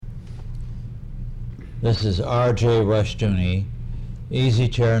This is R.J. Rushdoony, Easy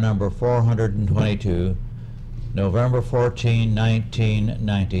Chair number 422, November 14,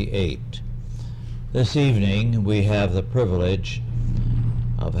 1998. This evening we have the privilege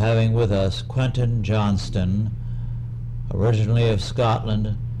of having with us Quentin Johnston, originally of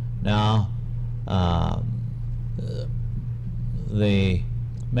Scotland, now the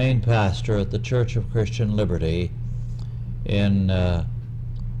main pastor at the Church of Christian Liberty in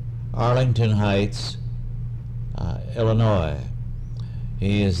Arlington Heights, Illinois.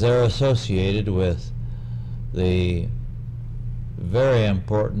 He is there associated with the very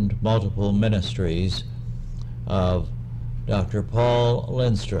important multiple ministries of Dr. Paul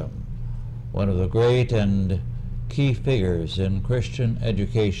Lindstrom, one of the great and key figures in Christian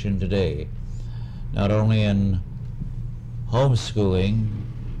education today, not only in homeschooling,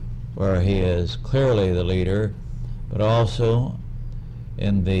 where he is clearly the leader, but also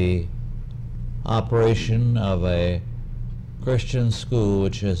in the operation of a Christian school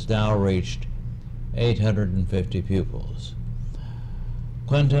which has now reached 850 pupils.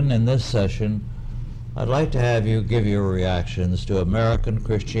 Quentin, in this session, I'd like to have you give your reactions to American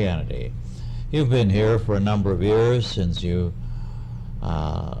Christianity. You've been here for a number of years, since you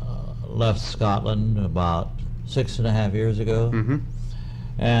left Scotland about 6.5 years ago. Mm-hmm.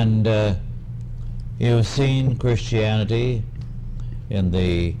 And you've seen Christianity in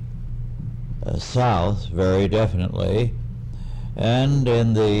the South, very definitely, and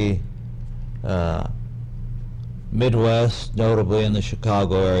in the Midwest, notably in the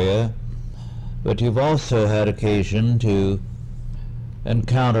Chicago area, but you've also had occasion to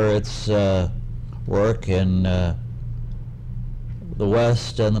encounter its work in the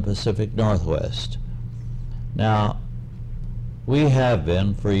West and the Pacific Northwest. Now, we have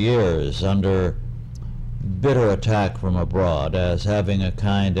been for years under bitter attack from abroad as having a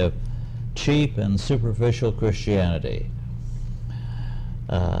kind of cheap and superficial Christianity,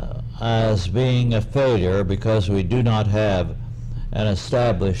 as being a failure because we do not have an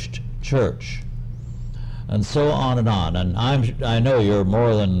established church, and so on and on. And I know you're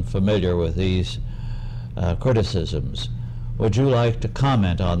more than familiar with these criticisms. Would you like to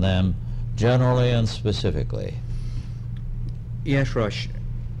comment on them generally and specifically? Yes, Rush.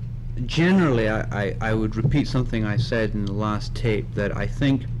 Generally, I would repeat something I said in the last tape, that I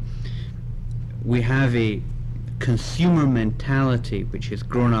think we have a consumer mentality which has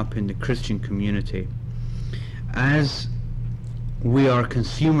grown up in the Christian community. As we are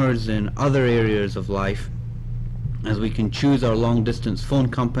consumers in other areas of life, as we can choose our long-distance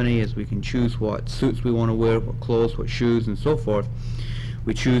phone company, as we can choose what suits we want to wear, what clothes, what shoes, and so forth,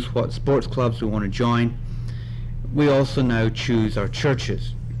 we choose what sports clubs we want to join, we also now choose our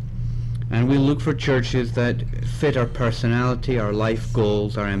churches. And we look for churches that fit our personality, our life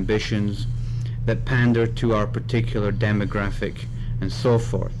goals, our ambitions, that pander to our particular demographic, and so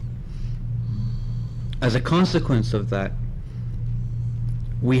forth. As a consequence of that,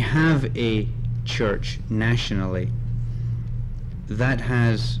 we have a church nationally that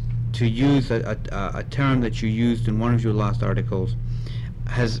has, to use a term that you used in one of your last articles,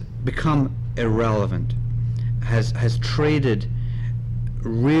 has become irrelevant, has traded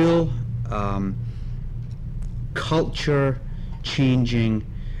real culture-changing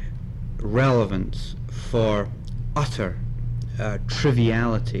relevance for utter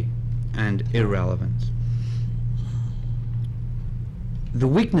triviality and irrelevance. The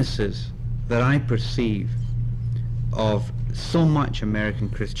weaknesses that I perceive of so much American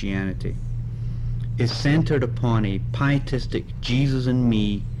Christianity is centered upon a pietistic Jesus and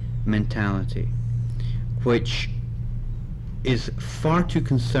me mentality, which is far too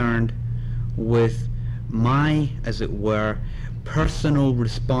concerned with my, as it were, personal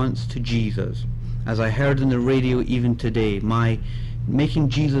response to Jesus. As I heard on the radio even today, making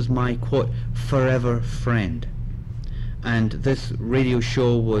Jesus my, quote, forever friend. And this radio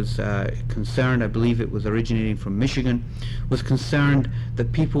show was concerned, I believe it was originating from Michigan, was concerned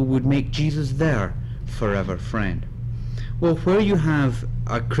that people would make Jesus their forever friend. Well, where you have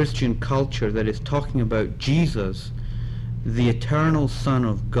a Christian culture that is talking about Jesus, the eternal Son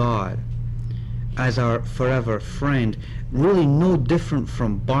of God, as our forever friend, really no different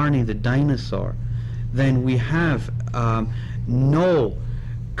from Barney the dinosaur, then we have no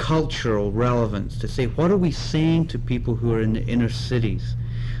cultural relevance to say, what are we saying to people who are in the inner cities,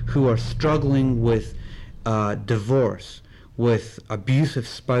 who are struggling with divorce, with abusive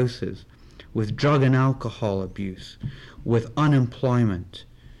spouses, with drug and alcohol abuse, with unemployment?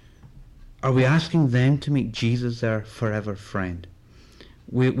 Are we asking them to make Jesus their forever friend?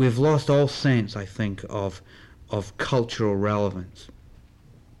 We've lost all sense, I think, of cultural relevance.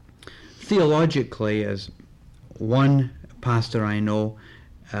 Theologically, as one pastor I know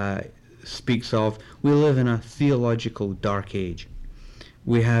speaks of, we live in a theological dark age.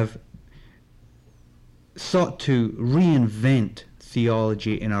 We have sought to reinvent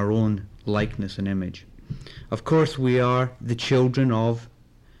theology in our own likeness and image. Of course, we are the children of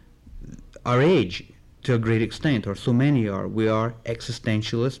our age to a great extent, or so many are. We are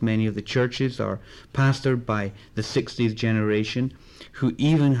existentialists. Many of the churches are pastored by the 60s generation, who,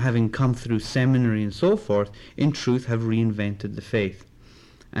 even having come through seminary and so forth, in truth have reinvented the faith.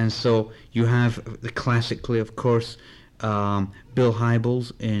 And so you have classically, of course, Bill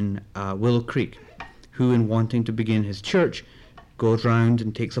Hybels in Willow Creek, who, in wanting to begin his church, goes round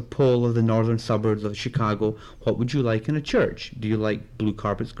and takes a poll of the northern suburbs of Chicago. What would you like in a church? Do you like blue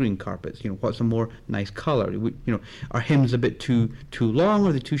carpets, green carpets? What's a more nice color? Are hymns a bit too long, or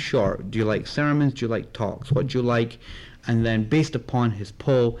are they too short? Do you like sermons? Do you like talks? What do you like? And then, based upon his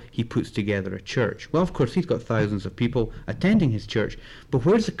poll, he puts together a church. Well, of course, he's got thousands of people attending his church, but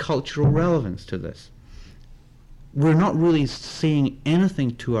where's the cultural relevance to this? We're not really saying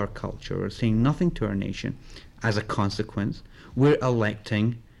anything to our culture, or saying nothing to our nation. As a consequence, we're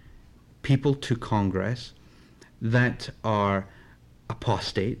electing people to Congress that are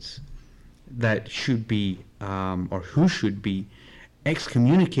apostates, that should be, or who should be,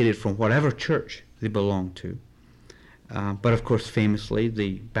 excommunicated from whatever church they belong to. But of course, famously,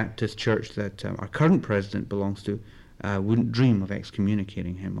 the Baptist church that our current president belongs to wouldn't dream of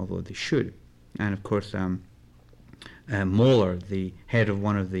excommunicating him, although they should. And of course, Moeller, the head of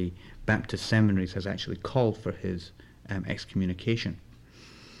one of the Baptist seminaries, has actually called for his excommunication.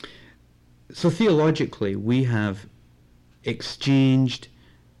 So theologically, we have exchanged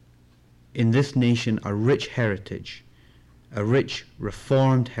in this nation a rich heritage, a rich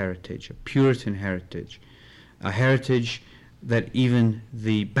Reformed heritage, a Puritan heritage, a heritage that even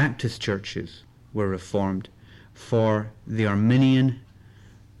the Baptist churches were Reformed, for the Arminian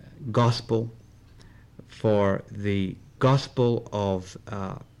gospel, for the gospel of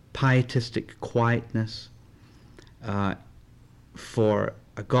pietistic quietness, for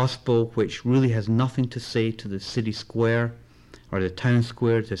a gospel which really has nothing to say to the city square or the town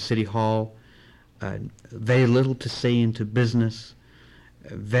square, to City Hall, very little to say into business,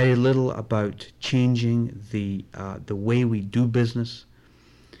 very little about changing the way we do business.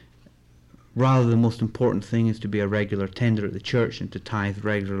 Rather, the most important thing is to be a regular tender at the church and to tithe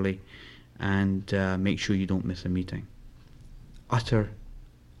regularly and make sure you don't miss a meeting. Utter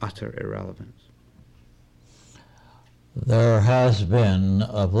irrelevance. There has been,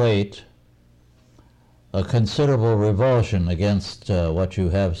 of late, a considerable revulsion against what you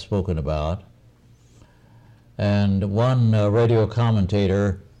have spoken about. And one radio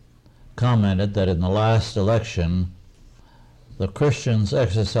commentator commented that in the last election, the Christians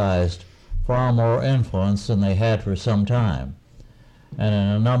exercised far more influence than they had for some time, and in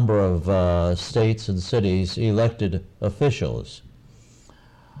a number of states and cities elected officials.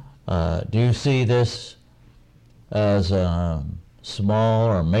 Do you see this as a small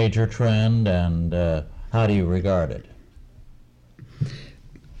or major trend, and how do you regard it?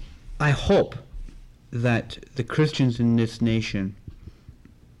 I hope that the Christians in this nation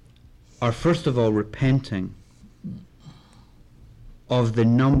are first of all repenting of the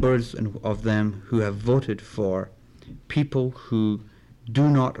numbers of them who have voted for people who do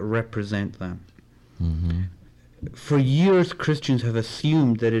not represent them. Mm-hmm. For years, Christians have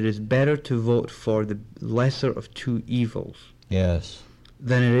assumed that it is better to vote for the lesser of two evils, yes,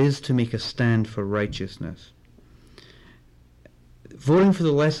 than it is to make a stand for righteousness. Voting for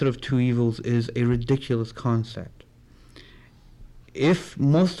the lesser of two evils is a ridiculous concept. If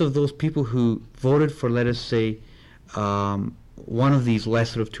most of those people who voted for, let us say, one of these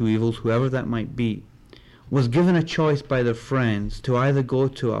lesser of two evils, whoever that might be, was given a choice by their friends to either go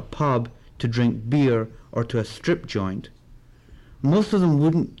to a pub to drink beer or to a strip joint, most of them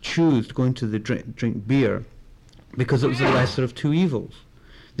wouldn't choose going to the drink beer because it was the lesser of two evils.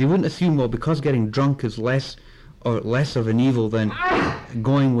 They wouldn't assume, well, because getting drunk is less of an evil than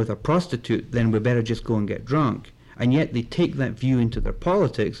going with a prostitute, then we better just go and get drunk. And yet they take that view into their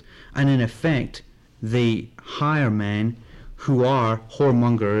politics, and in effect they hire men who are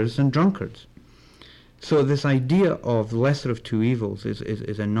whoremongers and drunkards. So this idea of the lesser of two evils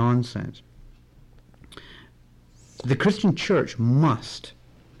is a nonsense. The Christian church must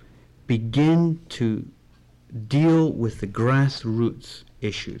begin to deal with the grassroots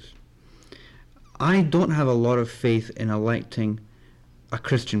issues. I don't have a lot of faith in electing a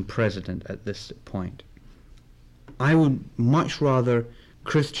Christian president at this point. I would much rather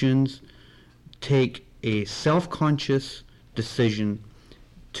Christians take a self-conscious decision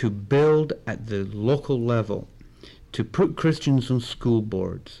to build at the local level, to put Christians on school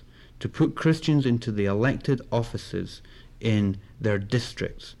boards, to put Christians into the elected offices in their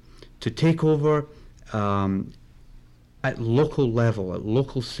districts, to take over at local level, at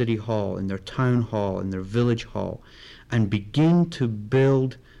local city hall, in their town hall, in their village hall, and begin to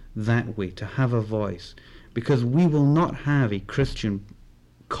build that way, to have a voice. Because we will not have a Christian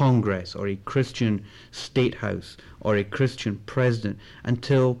Congress or a Christian State House or a Christian president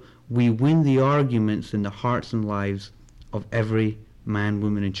until we win the arguments in the hearts and lives of every man,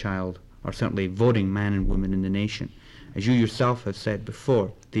 woman and child, or certainly voting man and woman in the nation. As you yourself have said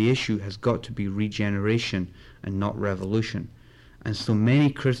before, the issue has got to be regeneration and not revolution. And so many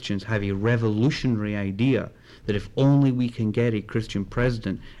Christians have a revolutionary idea that if only we can get a Christian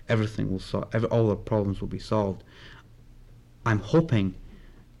president, everything will all our problems will be solved. I'm hoping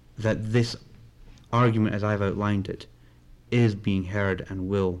that this argument, as I've outlined it, is being heard and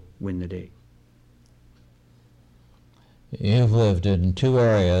will win the day. You've lived in two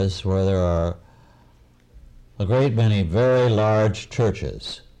areas where there are a great many very large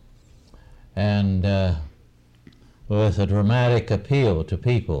churches, and with a dramatic appeal to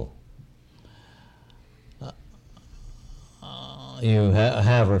people. You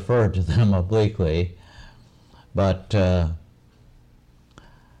have referred to them obliquely, but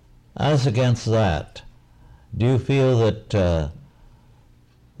as against that, do you feel that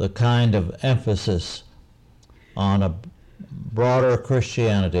the kind of emphasis on a broader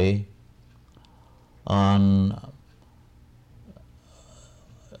Christianity, on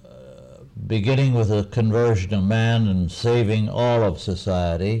beginning with the conversion of man and saving all of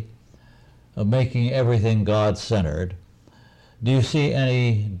society, of making everything God-centered, do you see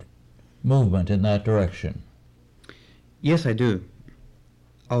any movement in that direction? Yes, I do.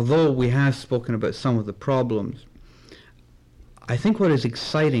 Although we have spoken about some of the problems, I think what is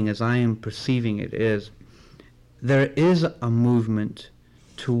exciting as I am perceiving it is there is a movement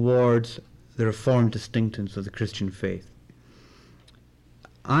towards the Reformed distinctives of the Christian faith.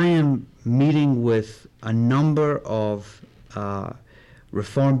 I am meeting with a number of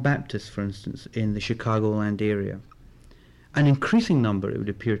Reformed Baptists, for instance, in the Chicagoland area. An increasing number, it would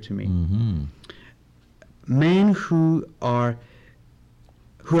appear to me. Mm-hmm. Men who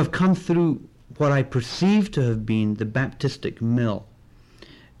have come through what I perceive to have been the Baptistic mill,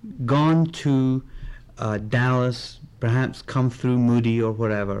 gone to Dallas, perhaps come through Moody or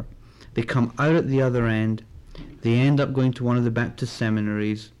whatever. They come out at the other end. They end up going to one of the Baptist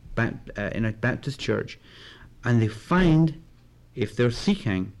seminaries in a Baptist church, and they find, if they're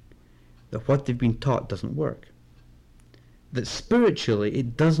seeking, that what they've been taught doesn't work. That spiritually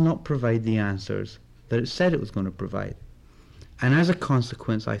it does not provide the answers that it said it was going to provide. And as a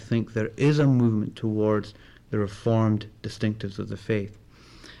consequence, I think there is a movement towards the Reformed distinctives of the faith.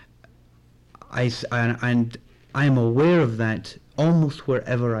 And I am aware of that almost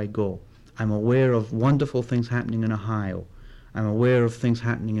wherever I go. I'm aware of wonderful things happening in Ohio. I'm aware of things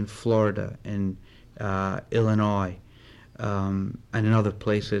happening in Florida, in Illinois, and in other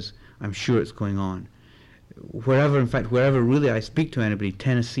places. I'm sure it's going on. Wherever, in fact, wherever really I speak to anybody,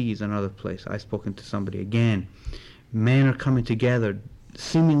 Tennessee is another place. I've spoken to somebody again. Men are coming together,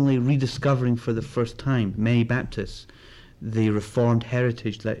 seemingly rediscovering for the first time, many Baptists, the Reformed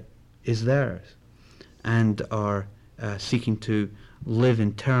heritage that is theirs, and are seeking to live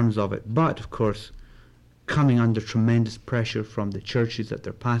in terms of it. But, of course, coming under tremendous pressure from the churches that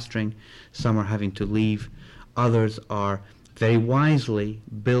they're pastoring. Some are having to leave. Others are very wisely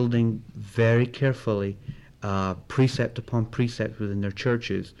building very carefully precept upon precept within their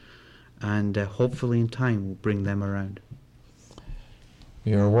churches, and hopefully in time will bring them around.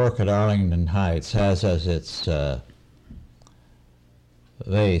 Your work at Arlington Heights has as its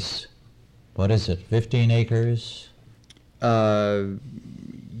base, what is it, 15 acres?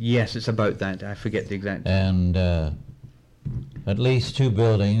 Yes, it's about that. I forget the exact. And at least two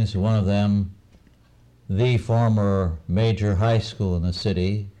buildings, one of them the former major high school in the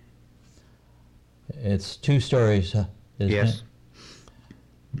city. It's 2 stories, isn't Yes. it?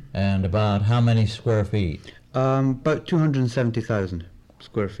 And about how many square feet? About 270,000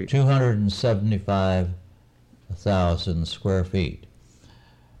 square feet. 275,000 square feet.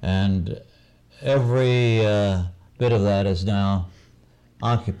 And every bit of that is now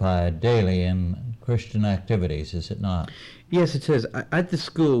occupied daily in Christian activities, is it not? Yes, it is. At the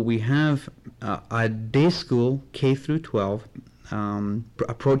school, we have a day school, K through 12,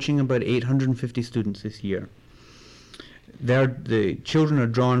 approaching about 850 students this year. The children are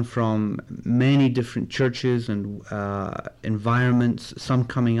drawn from many different churches and environments, some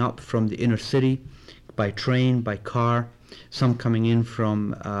coming up from the inner city by train, by car. some coming in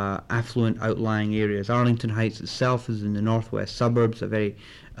from affluent outlying areas. Arlington Heights itself is in the northwest suburbs, a very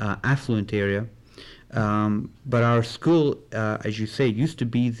affluent area. But our school, as you say, used to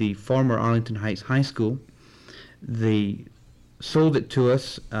be the former Arlington Heights High School. They sold it to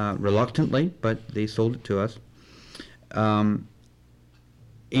us reluctantly, but they sold it to us.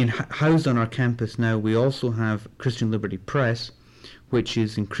 Housed on our campus now, we also have Christian Liberty Press, which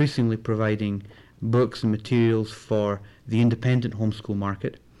is increasingly providing books and materials for the independent homeschool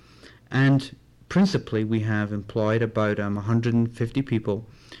market. And principally, we have employed about 150 people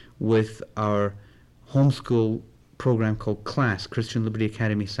with our homeschool program called CLASS, Christian Liberty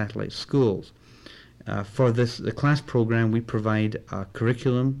Academy Satellite Schools. For the CLASS program, we provide a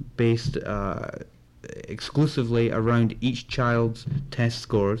curriculum based exclusively around each child's test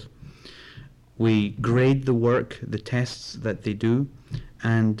scores. We grade the work, the tests that they do,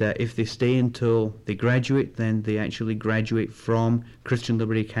 and if they stay until they graduate, then they actually graduate from Christian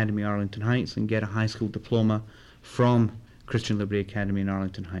Liberty Academy Arlington Heights and get a high school diploma from Christian Liberty Academy in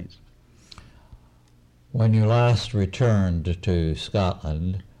Arlington Heights. When you last returned to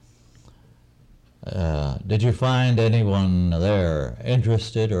Scotland, did you find anyone there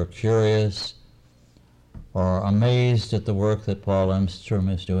interested or curious or amazed at the work that Paul Lindstrom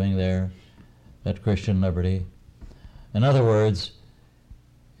is doing there at Christian Liberty? In other words,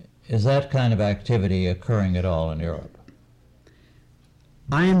 is that kind of activity occurring at all in Europe?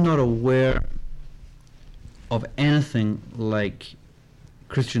 I am not aware of anything like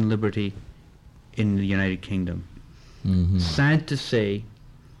Christian Liberty in the United Kingdom. Mm-hmm. Sad to say,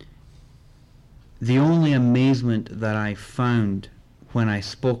 the only amazement that I found when I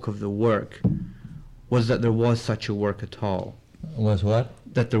spoke of the work was that there was such a work at all. Was what?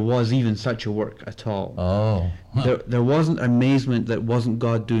 That there was even such a work at all. Oh. Huh. There wasn't amazement that wasn't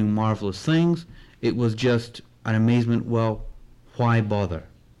God doing marvelous things. It was just an amazement, well, why bother?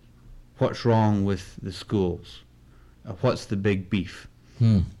 What's wrong with the schools? What's the big beef?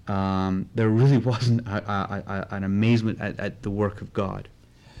 There really wasn't an amazement at the work of God.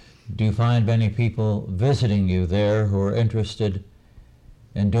 Do you find many people visiting you there who are interested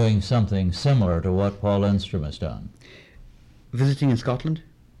in doing something similar to what Paul Lindstrom has done? Visiting in Scotland?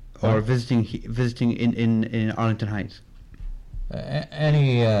 Or visiting in Arlington Heights?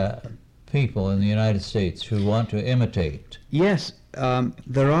 Any people in the United States who want to imitate? Yes,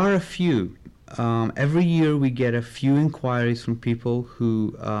 there are a few. Every year we get a few inquiries from people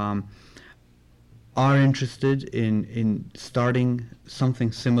who are interested in starting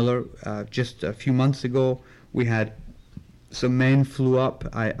something similar. Just a few months ago, we had some men flew up,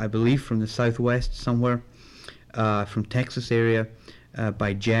 I believe from the southwest somewhere, from Texas area,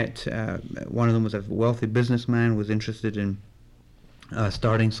 by jet. One of them was a wealthy businessman, was interested in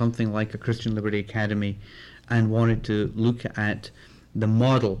starting something like a Christian Liberty Academy and wanted to look at the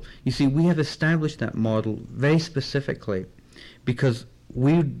model. You see, we have established that model very specifically because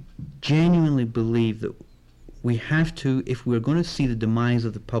we genuinely believe that we have to, if we're going to see the demise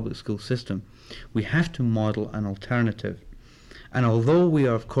of the public school system, we have to model an alternative. And although we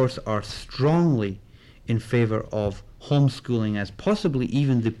are, of course, are strongly in favor of homeschooling as possibly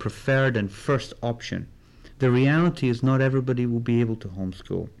even the preferred and first option, the reality is not everybody will be able to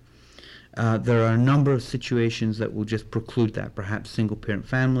homeschool. There are a number of situations that will just preclude that, perhaps single-parent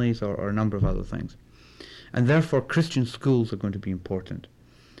families or a number of other things. And therefore, Christian schools are going to be important.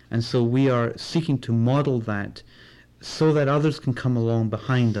 And so we are seeking to model that so that others can come along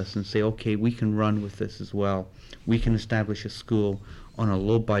behind us and say, okay, we can run with this as well. We can establish a school on a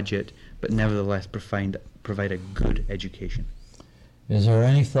low budget, but nevertheless provide a good education. Is there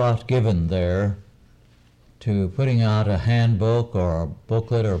any thought given there to putting out a handbook or a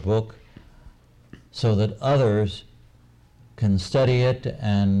booklet or book so that others can study it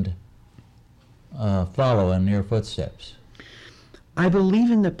and follow in your footsteps? I believe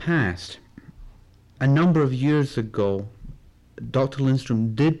in the past, a number of years ago, Dr.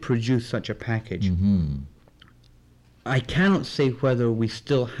 Lindstrom did produce such a package. Mm-hmm. I cannot say whether we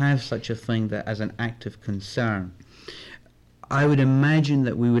still have such a thing that as an active concern. I would imagine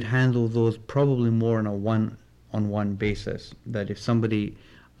that we would handle those probably more on a one-on-one basis, that if somebody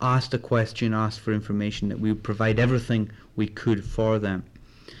asked a question, asked for information, that we would provide everything we could for them.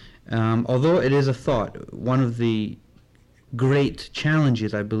 Although it is a thought, one of the great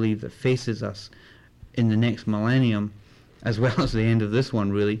challenges I believe that faces us in the next millennium, as well as the end of this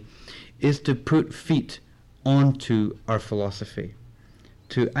one really, is to put feet onto our philosophy,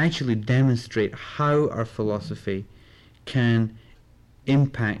 to actually demonstrate how our philosophy can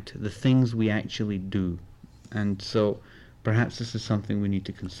impact the things we actually do. And so perhaps this is something we need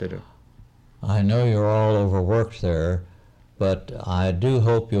to consider. I know you're all overworked there, but I do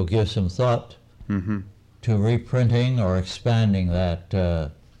hope you'll give some thought to reprinting or expanding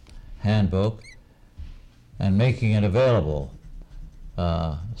that handbook and making it available.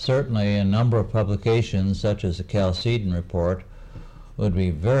 Certainly a number of publications, such as the Chalcedon Report, would be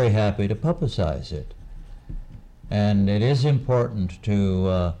very happy to publicize it. And it is important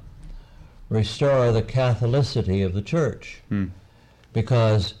to restore the Catholicity of the Church,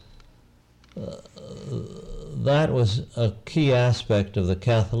 because that was a key aspect of the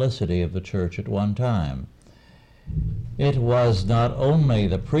Catholicity of the Church at one time. It was not only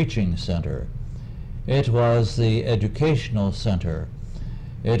the preaching center, it was the educational center,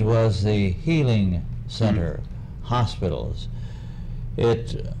 it was the healing center, hospitals.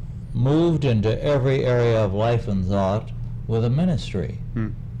 It moved into every area of life and thought with a ministry.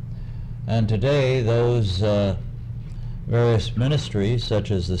 And today those various ministries, such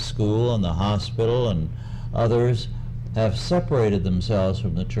as the school and the hospital and others, have separated themselves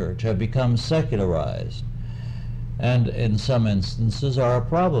from the church, have become secularized, and in some instances are a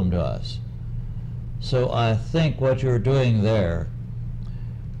problem to us. So I think what you're doing there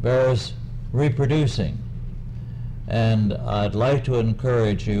bears reproducing, and I'd like to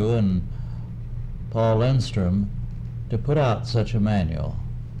encourage you and Paul Lindstrom to put out such a manual.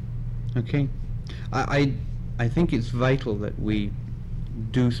 Okay. I think it's vital that we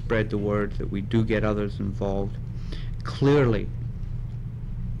do spread the word, that we do get others involved. Clearly,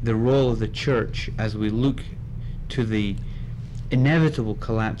 the role of the church as we look to the inevitable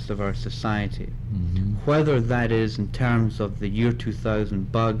collapse of our society, whether that is in terms of the year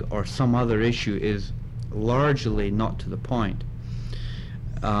 2000 bug or some other issue, is largely not to the point.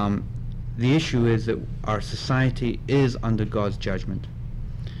 The issue is that our society is under God's judgment.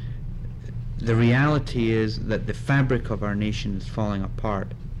 The reality is that the fabric of our nation is falling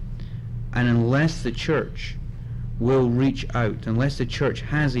apart. And unless the church will reach out, unless the church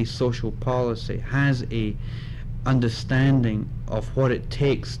has a social policy, has a understanding of what it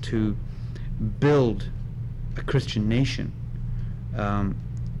takes to build a Christian nation,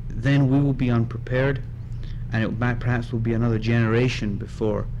 then we will be unprepared, and it perhaps will be another generation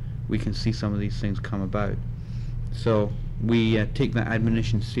before we can see some of these things come about. So we take that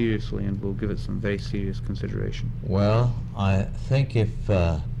admonition seriously, and we'll give it some very serious consideration. Well, I think if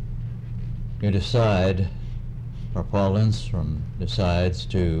you decide, or Paul Lindstrom decides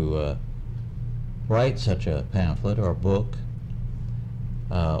to write such a pamphlet or book,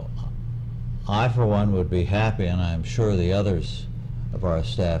 I for one would be happy, and I'm sure the others of our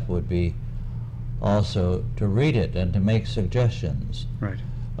staff would be also, to read it and to make suggestions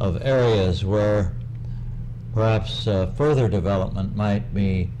of areas where perhaps further development might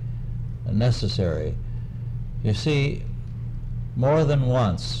be necessary. You see, more than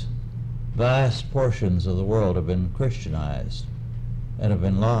once, vast portions of the world have been Christianized and have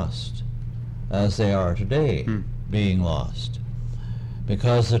been lost, as they are today being lost,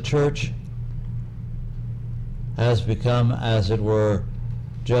 because the church has become, as it were,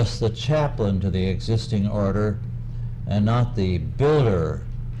 just the chaplain to the existing order, and not the builder,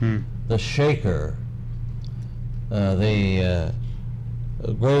 the shaker, the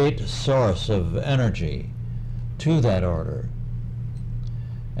great source of energy to that order.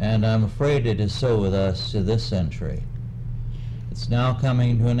 And I'm afraid it is so with us in this century. It's now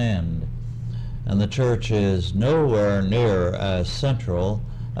coming to an end, and the church is nowhere near as central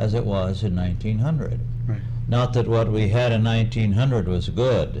as it was in 1900. Not that what we had in 1900 was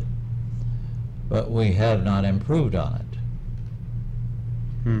good, but we have not improved on it.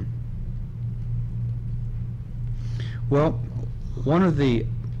 Well, one of the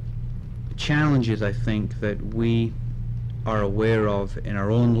challenges I think that we are aware of in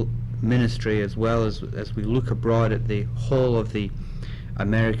our own ministry, as well as we look abroad at the whole of the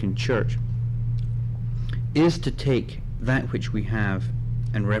American church, is to take that which we have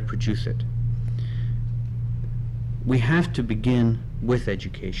and reproduce it. We have to begin with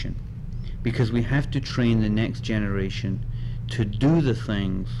education, because we have to train the next generation to do the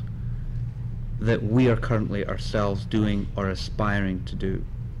things that we are currently ourselves doing or aspiring to do.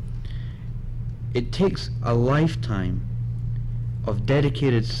 It takes a lifetime of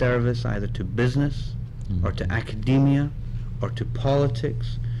dedicated service, either to business or to academia or to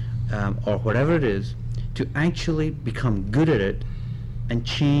politics or whatever it is, to actually become good at it and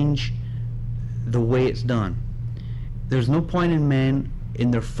change the way it's done. There's no point in men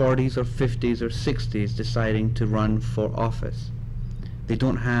in their 40s or 50s or 60s deciding to run for office. They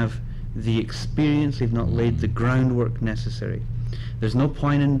don't have the experience, they've not laid the groundwork necessary. There's no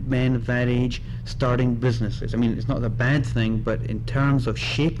point in men of that age starting businesses. I mean, it's not a bad thing, but in terms of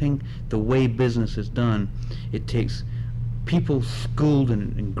shaping the way business is done, it takes people schooled in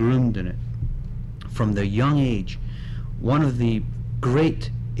it and groomed in it from their young age. One of the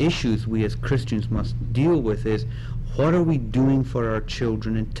great issues we as Christians must deal with is, what are we doing for our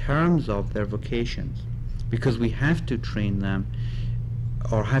children in terms of their vocations? Because we have to train them,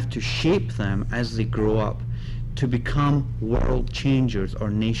 or have to shape them as they grow up, to become world changers or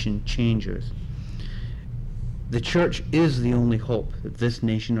nation changers. The church is the only hope that this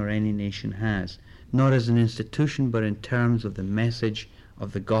nation or any nation has, not as an institution, but in terms of the message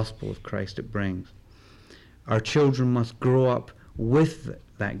of the gospel of Christ it brings. Our children must grow up with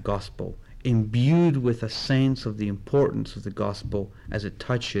that gospel, imbued with a sense of the importance of the gospel as it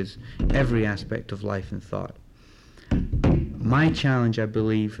touches every aspect of life and thought. My challenge, I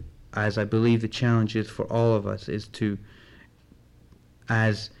believe, as I believe the challenge is for all of us, is to,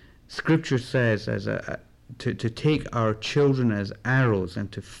 as Scripture says, to take our children as arrows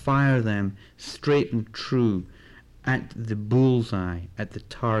and to fire them straight and true at the bullseye, at the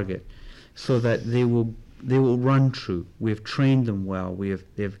target, so that they will run true. We have trained them well.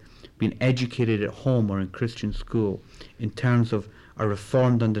 They've been educated at home or in Christian school in terms of a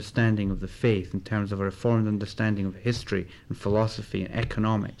reformed understanding of the faith, in terms of a reformed understanding of history and philosophy and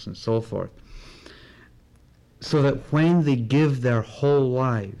economics and so forth, so that when they give their whole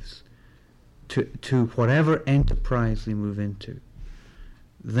lives to whatever enterprise they move into,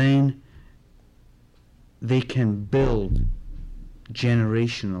 then they can build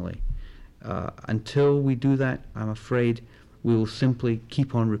generationally. Until we do that, I'm afraid we will simply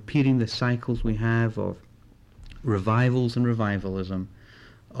keep on repeating the cycles we have of revivals and revivalism,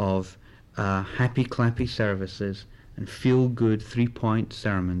 of happy clappy services and feel-good 3-point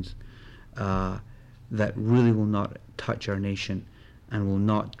sermons that really will not touch our nation and will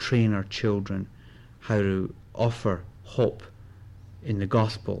not train our children how to offer hope in the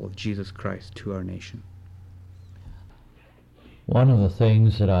gospel of Jesus Christ to our nation. One of the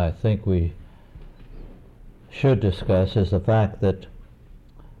things that I think we should discuss is the fact that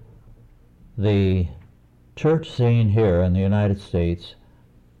the church scene here in the United States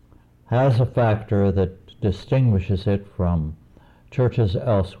has a factor that distinguishes it from churches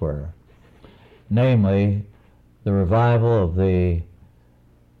elsewhere, namely the revival of the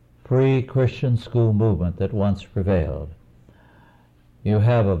pre-Christian school movement that once prevailed. You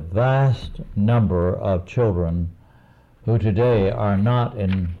have a vast number of children who today are not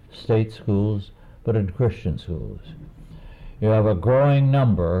in state schools but in Christian schools. You have a growing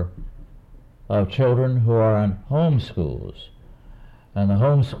number of children who are in home schools, and the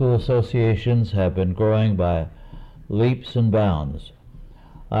homeschool associations have been growing by leaps and bounds.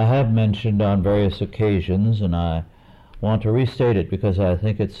 I have mentioned on various occasions, and I want to restate it because I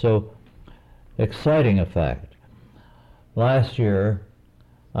think it's so exciting a fact. Last year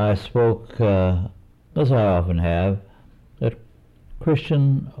I spoke, as I often have, at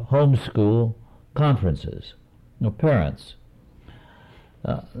Christian homeschool conferences of parents.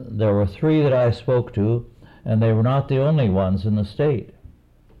 There were 3 that I spoke to, and they were not the only ones in the state.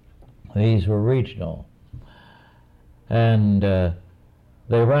 These were regional. And they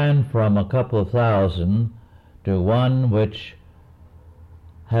ran from a couple of thousand to one which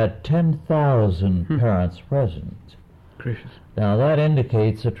had 10,000 parents present. Gracious. Now that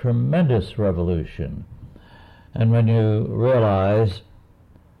indicates a tremendous revolution. And when you realize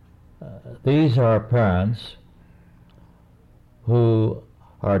these are parents who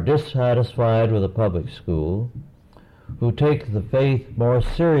are dissatisfied with the public school, who take the faith more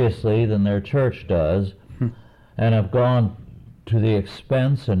seriously than their church does, and have gone to the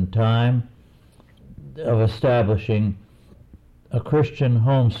expense and time of establishing a Christian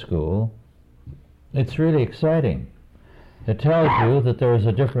homeschool, it's really exciting. It tells you that there's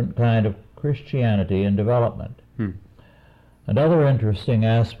a different kind of Christianity in development. Another interesting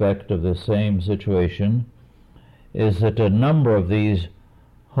aspect of the same situation is that a number of these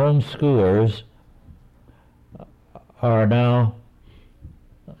homeschoolers are now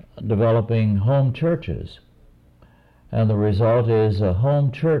developing home churches, and the result is a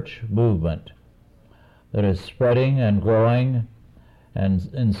home church movement that is spreading and growing,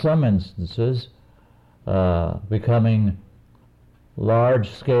 and in some instances becoming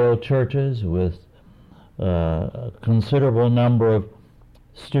large-scale churches with a considerable number of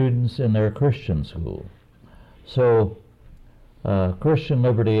students in their Christian school. So Christian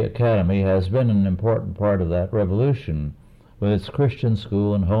Liberty Academy has been an important part of that revolution with its Christian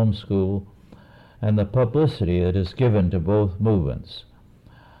school and home school and the publicity it is given to both movements.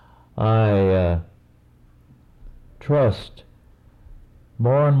 I trust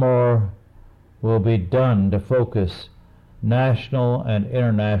more and more will be done to focus national and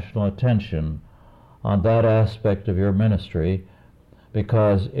international attention on that aspect of your ministry,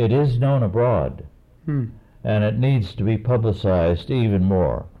 because it is known abroad, and it needs to be publicized even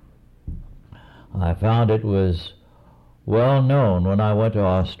more. I found it was well known when I went to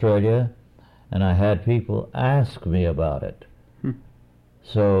Australia, and I had people ask me about it.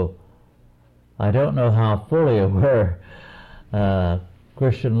 So I don't know how fully aware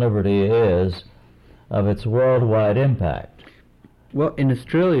Christian Liberty is of its worldwide impact. Well, in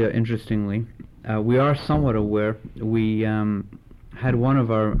Australia, interestingly, we are somewhat aware. We had one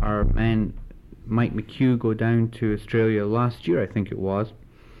of our men, Mike McHugh, go down to Australia last year, I think it was.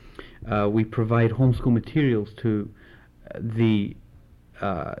 We provide homeschool materials to the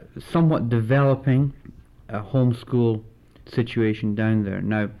somewhat developing homeschool situation down there.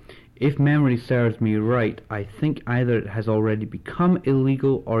 Now, if memory serves me right, I think either it has already become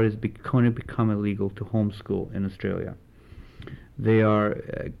illegal or is going to become illegal to homeschool in Australia. They are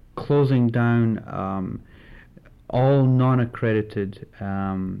closing down all non-accredited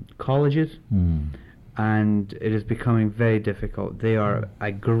colleges, and it is becoming very difficult. They are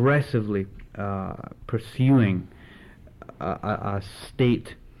aggressively pursuing a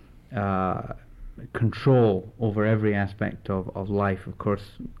state control over every aspect of life. Of course,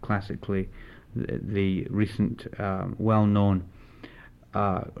 classically, the recent well-known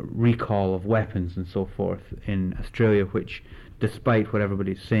recall of weapons and so forth in Australia, which, despite what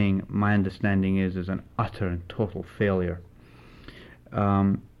everybody's saying, my understanding is an utter and total failure.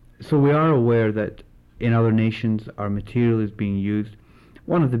 So we are aware that in other nations our material is being used.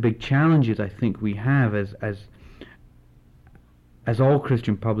 One of the big challenges I think we have, as all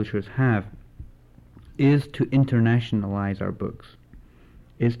Christian publishers have, is to internationalize our books,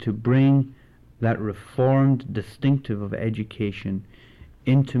 is to bring that reformed distinctive of education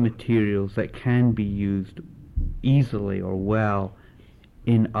into materials that can be used easily or well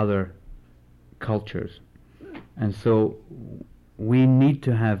in other cultures. And so we need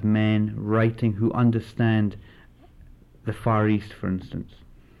to have men writing who understand the Far East, for instance,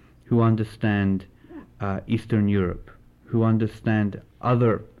 who understand Eastern Europe, who understand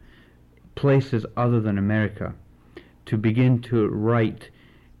other places other than America, to begin to write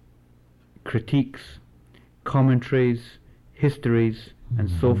critiques, commentaries, histories, and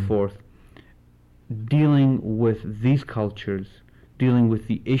so forth, dealing with these cultures, dealing with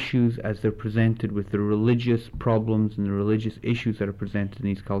the issues as they're presented, with the religious problems and the religious issues that are presented in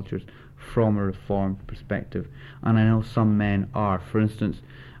these cultures from a Reformed perspective. And I know some men are. For instance,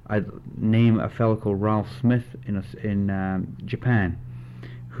 I'd name a fellow called Ralph Smith in Japan,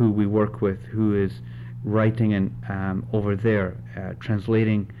 who we work with, who is writing and over there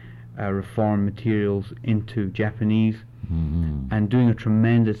translating Reformed materials into Japanese, and doing a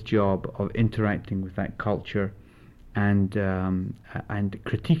tremendous job of interacting with that culture and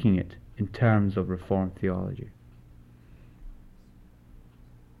critiquing it in terms of Reformed theology.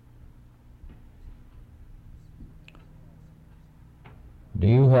 Do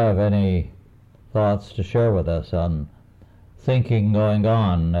you have any thoughts to share with us on thinking going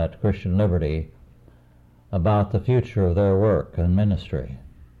on at Christian Liberty about the future of their work and ministry?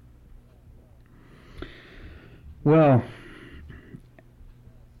 Well,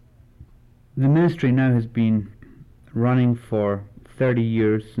 the ministry now has been running for 30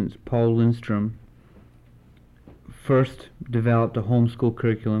 years, since Paul Lindstrom first developed a homeschool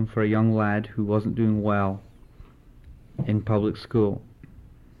curriculum for a young lad who wasn't doing well in public school.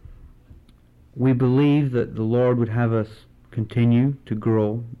 We believe that the Lord would have us continue to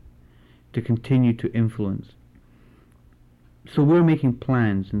grow, to continue to influence. So we're making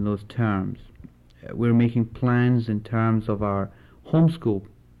plans in those terms. We're making plans in terms of our homeschool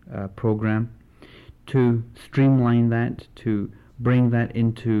program to streamline that, to bring that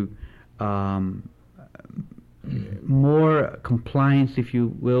into more compliance, if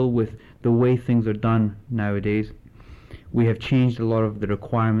you will, with the way things are done nowadays. We have changed a lot of the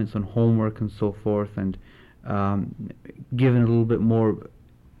requirements on homework and so forth, and given a little bit more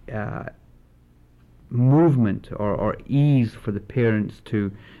movement or ease for the parents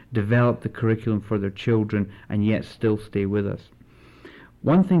to develop the curriculum for their children and yet still stay with us.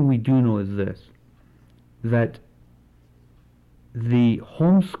 One thing we do know is this, that the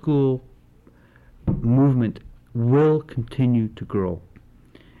homeschool movement will continue to grow.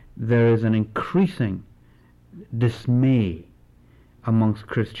 There is an increasing dismay amongst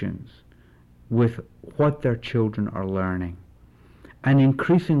Christians with what their children are learning. And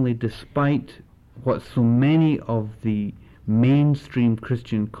increasingly, despite what so many of the mainstream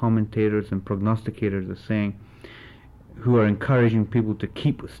Christian commentators and prognosticators are saying, who are encouraging people to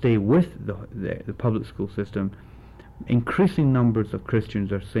stay with the public school system, increasing numbers of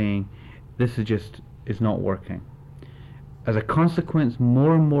Christians are saying this is just is not working. As a consequence,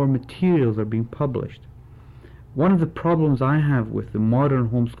 more and more materials are being published. One of the problems I have with the modern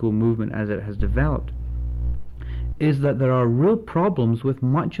homeschool movement as it has developed is that there are real problems with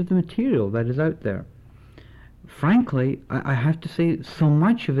much of the material that is out there. Frankly, I have to say, so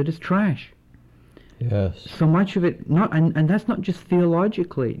much of it is trash. Yes. So much of it, and that's not just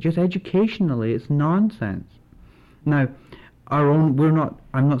theologically, just educationally, it's nonsense. Now, I'm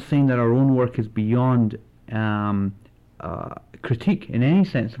not saying that our own work is beyond critique in any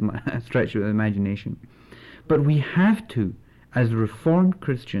sense of my stretch of the imagination, but we have to, as Reformed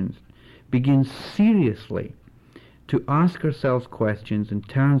Christians, begin seriously to ask ourselves questions in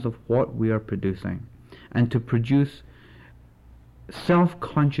terms of what we are producing, and to produce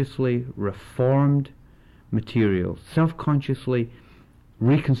self-consciously reformed materials, self-consciously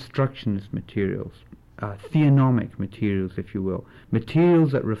reconstructionist materials, theonomic materials, if you will,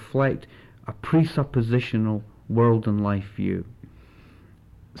 materials that reflect a presuppositional world and life view,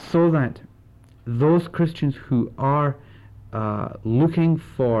 so that those Christians who are looking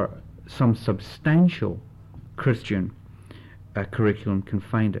for some substantial Christian curriculum can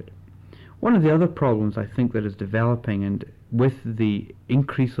find it. One of the other problems I think that is developing, and with the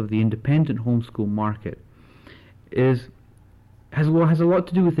increase of the independent homeschool market, has a lot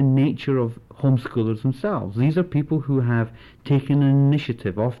to do with the nature of homeschoolers themselves. These are people who have taken an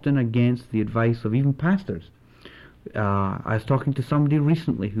initiative, often against the advice of even pastors. I was talking to somebody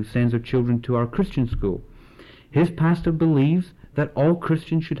recently who sends their children to our Christian school. His pastor believes that all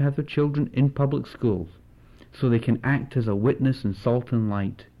Christians should have their children in public schools, so they can act as a witness and salt and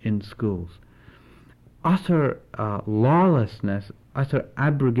light in schools. Utter lawlessness, utter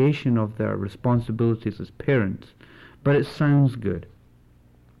abrogation of their responsibilities as parents, but it sounds good.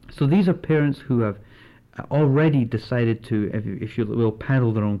 So these are parents who have already decided to, if you will,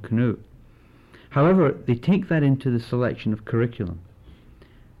 paddle their own canoe. However, they take that into the selection of curriculum.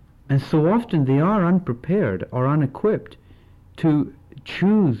 And so often they are unprepared or unequipped to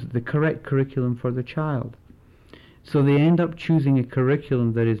choose the correct curriculum for the child. So they end up choosing a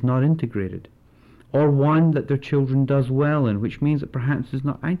curriculum that is not integrated, or one that their children does well in, which means that perhaps is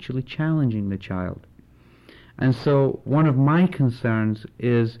not actually challenging the child. And so one of my concerns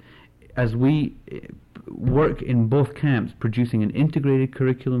is, as we work in both camps, producing an integrated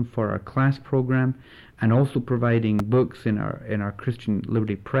curriculum for our class program, and also providing books in our Christian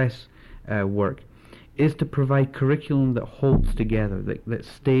Liberty Press work, is to provide curriculum that holds together, that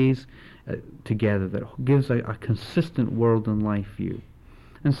stays together, that gives a consistent world and life view.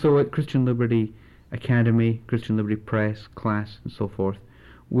 And so at Christian Liberty Academy, Christian Liberty Press, class, and so forth,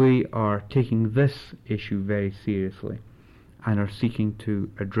 we are taking this issue very seriously and are seeking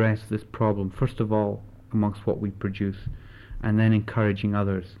to address this problem, first of all, amongst what we produce, and then encouraging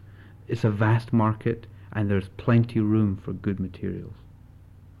others. It's a vast market, and there's plenty of room for good materials.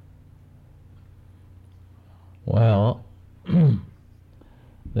 Well,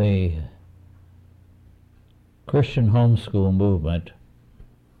 the Christian homeschool movement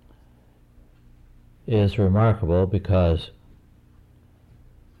is remarkable because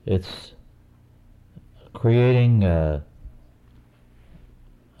it's creating a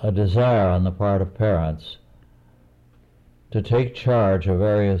desire on the part of parents to take charge of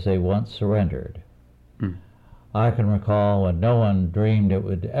areas they once surrendered. I can recall when no one dreamed it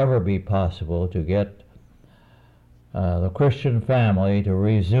would ever be possible to get the Christian family to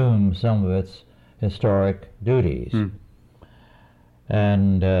resume some of its historic duties.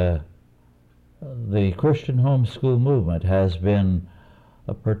 And the Christian homeschool movement has been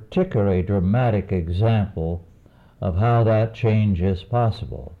a particularly dramatic example of how that change is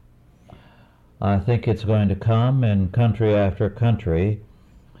possible. I think it's going to come in country after country.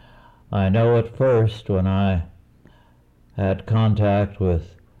 I know at first, when I had contact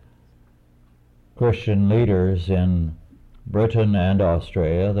with Christian leaders in Britain and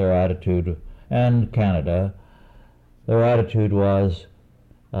Australia, their attitude, and Canada, their attitude was,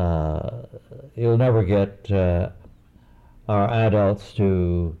 you'll never get our adults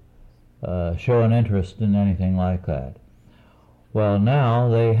to show an interest in anything like that. Well, now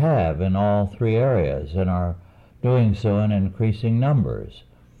they have in all three areas and are doing so in increasing numbers.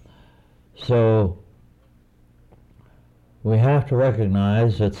 So we have to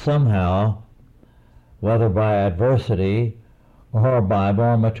recognize that somehow, whether by adversity or by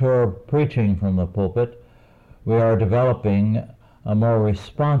more mature preaching from the pulpit, we are developing a more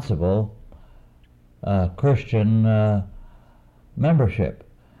responsible Christian membership.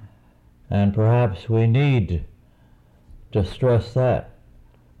 And perhaps we need to stress that.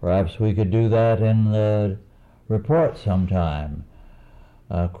 Perhaps we could do that in the report sometime.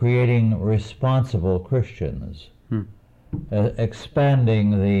 creating responsible Christians,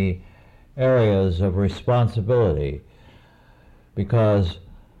 expanding the areas of responsibility, because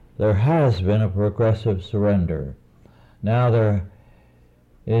there has been a progressive surrender. Now there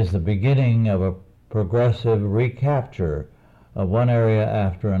is the beginning of a progressive recapture of one area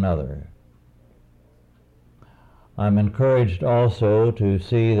after another. I'm encouraged also to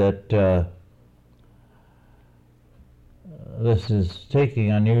see that this is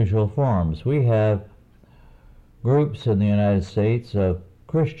taking unusual forms. We have groups in the United States of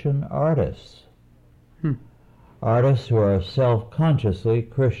Christian artists, artists who are self-consciously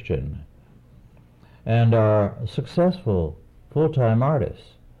Christian and are successful full-time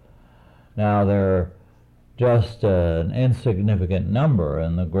artists. Now they're just an insignificant number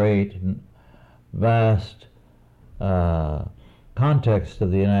in the great, vast context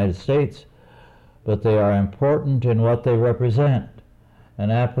of the United States, but they are important in what they represent, an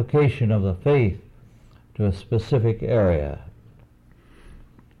application of the faith to a specific area.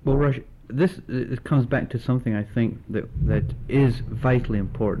 Well, Rush, it comes back to something I think that is vitally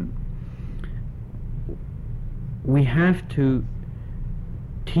important. We have to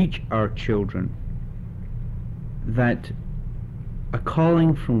teach our children that a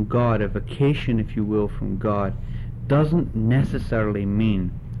calling from God, a vocation, if you will, from God, doesn't necessarily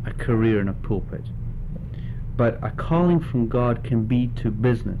mean a career in a pulpit. But a calling from God can be to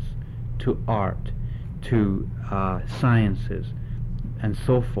business, to art, to sciences, and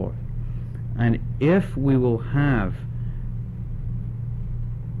so forth. And if we will have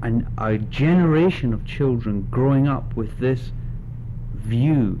a generation of children growing up with this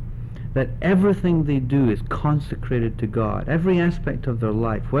view that everything they do is consecrated to God, every aspect of their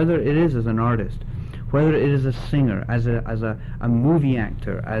life, whether it is as an artist, whether it is a singer, as a movie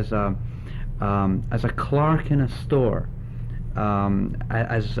actor, as a clerk in a store,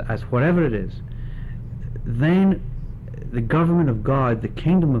 as whatever it is, then the government of God, the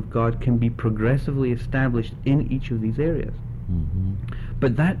kingdom of God, can be progressively established in each of these areas. Mm-hmm.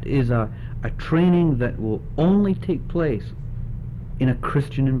 But that is a training that will only take place in a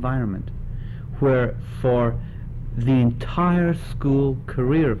Christian environment, where for the entire school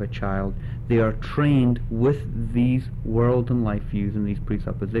career of a child, they are trained with these world and life views and these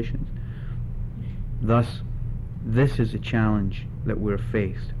presuppositions. Thus, this is a challenge that we're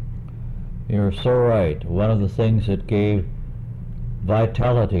faced. You're so right. One of the things that gave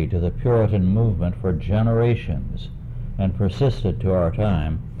vitality to the Puritan movement for generations and persisted to our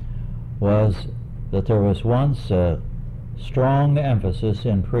time was that there was once a strong emphasis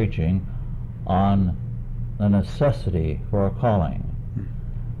in preaching on the necessity for a calling.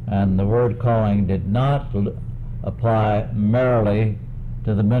 And the word calling did not apply merely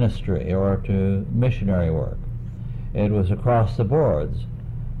to the ministry or to missionary work. It was across the boards.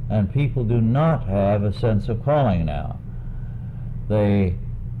 And people do not have a sense of calling now. They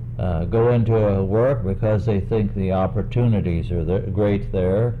go into a work because they think the opportunities are great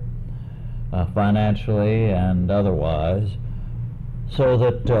there, financially and otherwise, so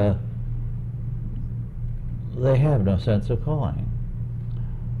that they have no sense of calling.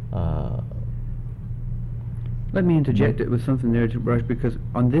 Let me interject it with something there, Rush, because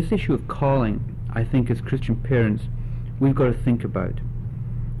on this issue of calling, I think as Christian parents, we've got to think about.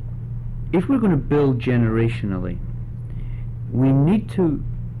 If we're going to build generationally, we need to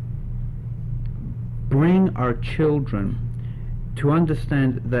bring our children to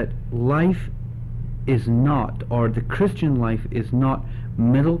understand that life is not, or the Christian life is not,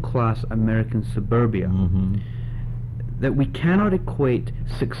 middle-class American suburbia. Mm-hmm. That we cannot equate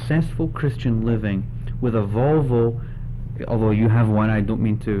successful Christian living with a Volvo, although you have one, I don't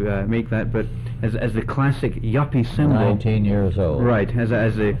mean to make that, but as the classic yuppie symbol. 19 years old. Right, as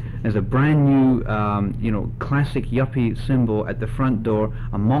a brand new, classic yuppie symbol at the front door,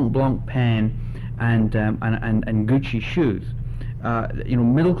 a Mont Blanc pen, and Gucci shoes.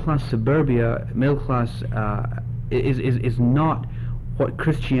 Middle class suburbia, middle class is not what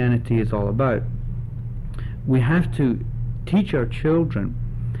Christianity is all about. We have to teach our children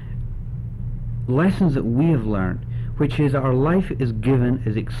lessons that we have learned, which is our life is given,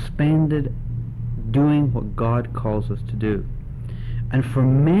 is expended doing what God calls us to do. And for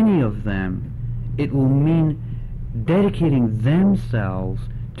many of them, it will mean dedicating themselves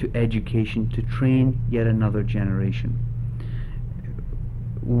to education to train yet another generation.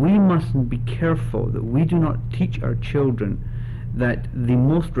 We mustn't be careful that we do not teach our children that the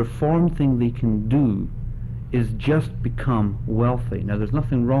most reformed thing they can do is just become wealthy. Now, there's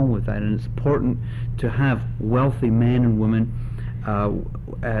nothing wrong with that, and it's important to have wealthy men and women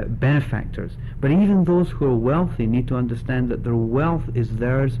benefactors. But even those who are wealthy need to understand that their wealth is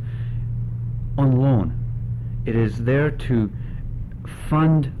theirs on loan. It is there to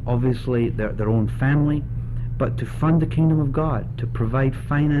fund, obviously, their own family, but to fund the kingdom of God, to provide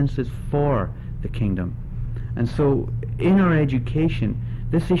finances for the kingdom. And so in our education,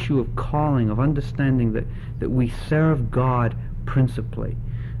 this issue of calling, of understanding that we serve God principally,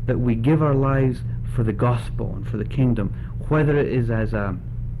 that we give our lives for the gospel and for the kingdom, whether it is as a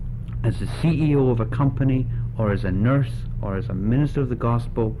CEO of a company, or as a nurse, or as a minister of the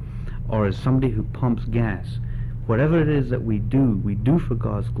gospel, or as somebody who pumps gas. Whatever it is that we do for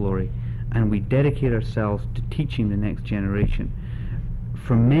God's glory, and we dedicate ourselves to teaching the next generation.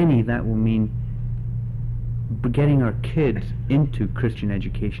 For many, that will mean getting our kids into Christian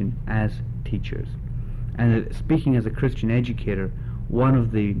education as teachers. And speaking as a Christian educator, one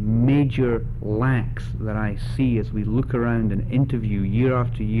of the major lacks that I see as we look around and interview year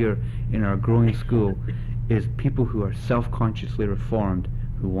after year in our growing school is people who are self-consciously reformed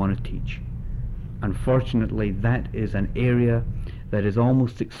who want to teach. Unfortunately, that is an area that is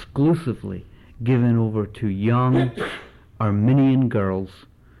almost exclusively given over to young Arminian girls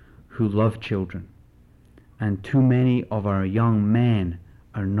who love children. And too many of our young men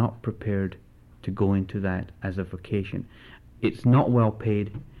are not prepared to go into that as a vocation. It's not well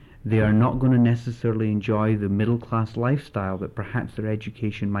paid. They are not going to necessarily enjoy the middle-class lifestyle that perhaps their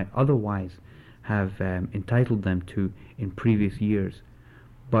education might otherwise have entitled them to in previous years.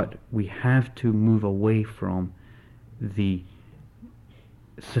 But we have to move away from the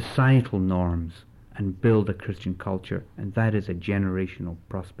societal norms and build a Christian culture, and that is a generational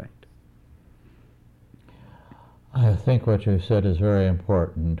prospect. I think what you said is very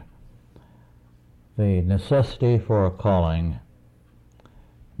important. The necessity for a calling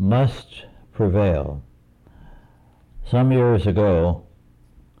must prevail. Some years ago,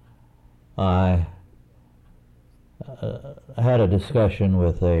 I had a discussion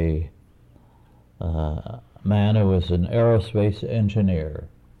with a man who was an aerospace engineer,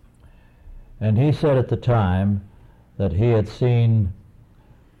 and he said at the time that he had seen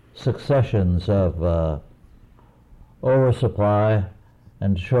successions of oversupply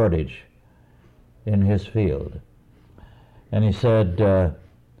and shortage in his field. And he said,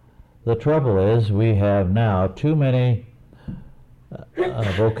 the trouble is we have now too many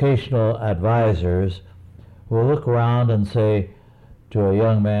vocational advisors who will look around and say to a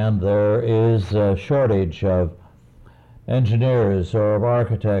young man, there is a shortage of engineers or of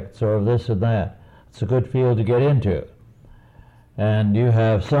architects or of this and that. It's a good field to get into. And you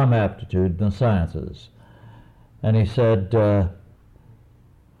have some aptitude in the sciences. And he said,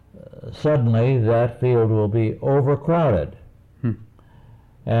 suddenly that field will be overcrowded.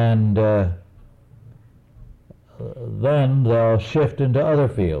 And then they'll shift into other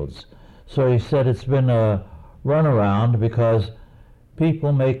fields. So he said it's been a runaround because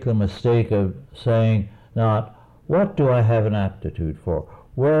people make the mistake of saying, not, what do I have an aptitude for?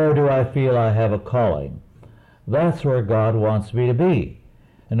 Where do I feel I have a calling? That's where God wants me to be.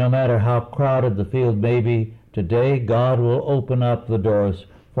 And no matter how crowded the field may be today, God will open up the doors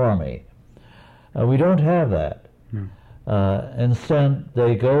for me. We don't have that. Instead,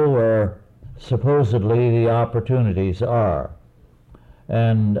 they go where supposedly the opportunities are.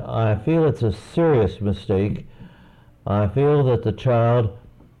 And I feel it's a serious mistake. I feel that the child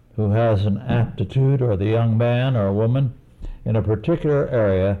who has an aptitude, or the young man or woman in a particular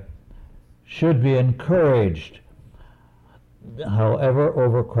area, should be encouraged, however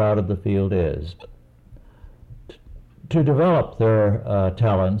overcrowded the field is, to develop their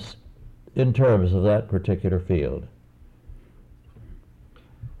talents in terms of that particular field.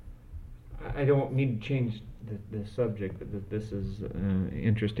 I don't need to change the subject, but this is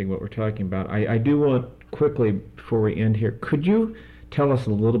interesting what we're talking about. I do want quickly, before we end here, could you tell us a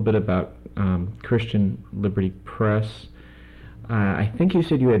little bit about Christian Liberty Press? I think you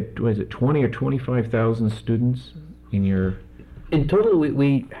said you had, was it 20 or 25,000 students in your... In total,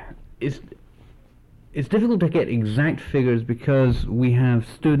 it's difficult to get exact figures because we have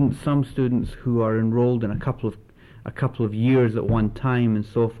some students who are enrolled in a couple of years at one time and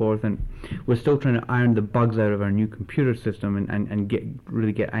so forth, and we're still trying to iron the bugs out of our new computer system and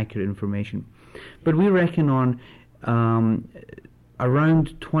really get accurate information. But we reckon on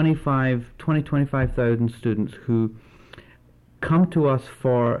around 25,000 students who come to us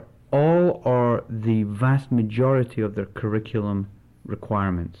for all or the vast majority of their curriculum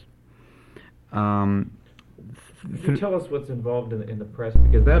requirements. Can you tell us what's involved in the press?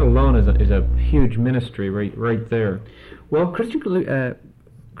 Because that alone is a huge ministry right there. Well, Christian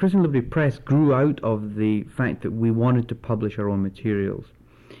Christian Liberty Press grew out of the fact that we wanted to publish our own materials.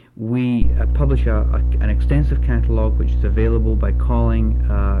 We publish an extensive catalogue which is available by calling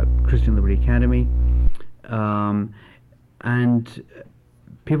Christian Liberty Academy, and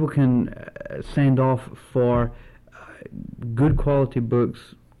people can send off for good quality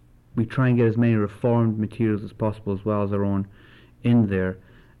books. We try and get as many reformed materials as possible as well as our own in there,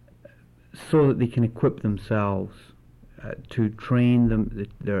 so that they can equip themselves to train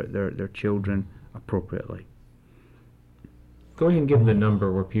their children appropriately. Go ahead and give the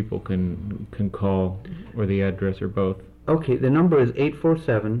number where people can call, or the address, or both. Okay, the number is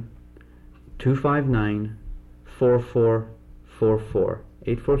 847-259-4444.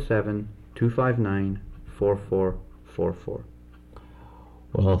 847-259-4444.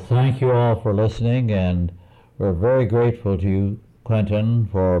 Well, thank you all for listening, and we're very grateful to you, Quentin,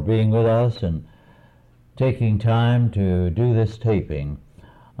 for being with us and taking time to do this taping.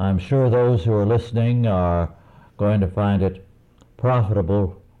 I'm sure those who are listening are going to find it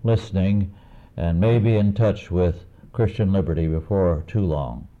profitable listening and may be in touch with Christian Liberty before too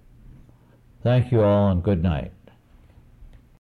long. Thank you all, and good night.